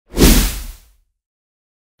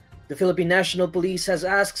The Philippine National Police has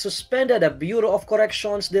asked suspended Bureau of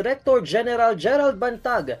Corrections Director General Gerald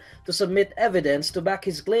Bantag to submit evidence to back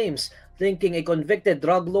his claims, linking a convicted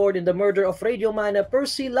drug lord in the murder of radioman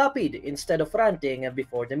Percy Lapid instead of ranting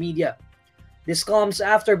before the media. This comes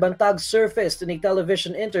after Bantag surfaced in a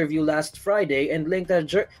television interview last Friday and linked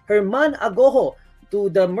Herman Agoho to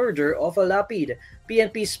the murder of Lapid.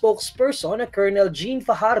 PNP spokesperson Colonel Jean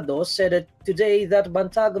Fajardo said today that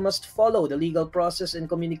Bantag must follow the legal process in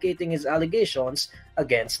communicating his allegations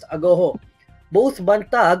against Agoho. Both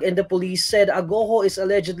Bantag and the police said Agoho is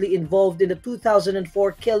allegedly involved in the 2004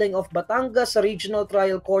 killing of Batangas Regional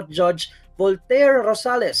Trial Court Judge Voltaire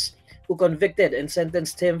Rosales, who convicted and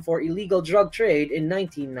sentenced him for illegal drug trade in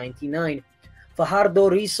 1999. Fajardo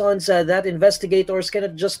reasons that investigators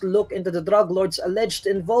cannot just look into the drug lord's alleged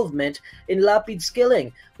involvement in Lapid's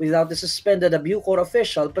killing without the suspended BuCor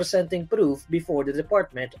official presenting proof before the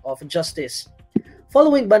Department of Justice.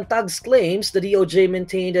 Following Bantag's claims, the DOJ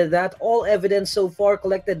maintained that all evidence so far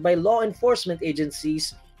collected by law enforcement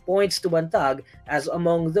agencies points to Bantag as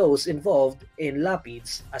among those involved in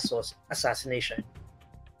Lapid's assassination.